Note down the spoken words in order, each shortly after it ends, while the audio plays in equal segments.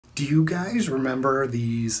Do you guys remember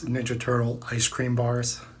these Ninja Turtle ice cream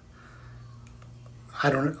bars?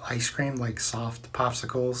 I don't know, ice cream, like soft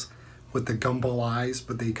popsicles with the gumball eyes,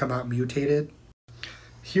 but they come out mutated.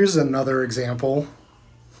 Here's another example.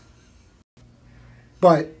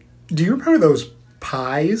 But do you remember those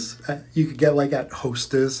pies you could get like at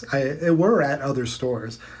Hostess? Were at other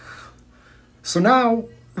stores. So now,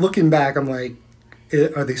 looking back, I'm like,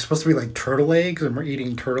 are they supposed to be like turtle eggs? And we're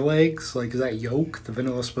eating turtle eggs? Like, is that yolk? The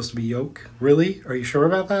vanilla is supposed to be yolk? Really? Are you sure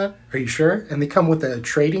about that? Are you sure? And they come with a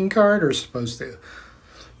trading card, or supposed to?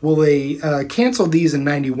 Well, they canceled these in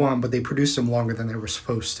 '91, but they produced them longer than they were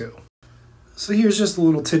supposed to. So here's just a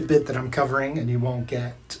little tidbit that I'm covering, and you won't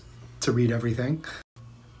get to read everything.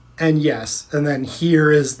 And yes, and then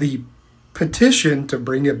here is the petition to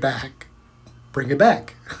bring it back. Bring it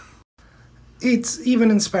back. It's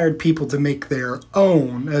even inspired people to make their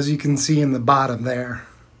own, as you can see in the bottom there.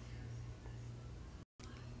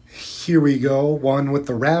 Here we go, one with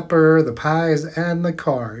the wrapper, the pies, and the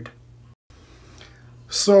card.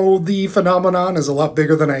 So the phenomenon is a lot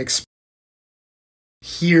bigger than I expected.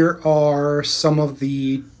 Here are some of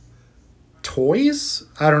the toys.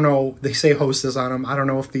 I don't know, they say Hostess on them. I don't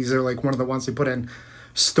know if these are like one of the ones they put in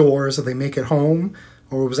stores that they make at home,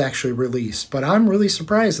 or it was actually released. But I'm really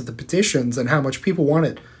surprised at the petitions and how much people want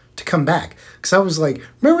it to come back. Because I was like,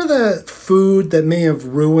 remember the food that may have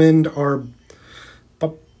ruined our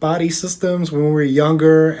body systems when we were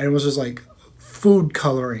younger? And it was just like food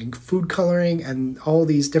coloring and all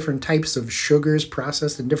these different types of sugars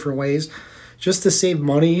processed in different ways just to save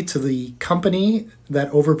money to the company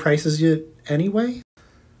that overprices you anyway.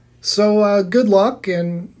 So good luck,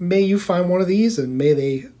 and may you find one of these, and may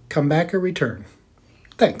they come back or return.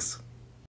 Thanks.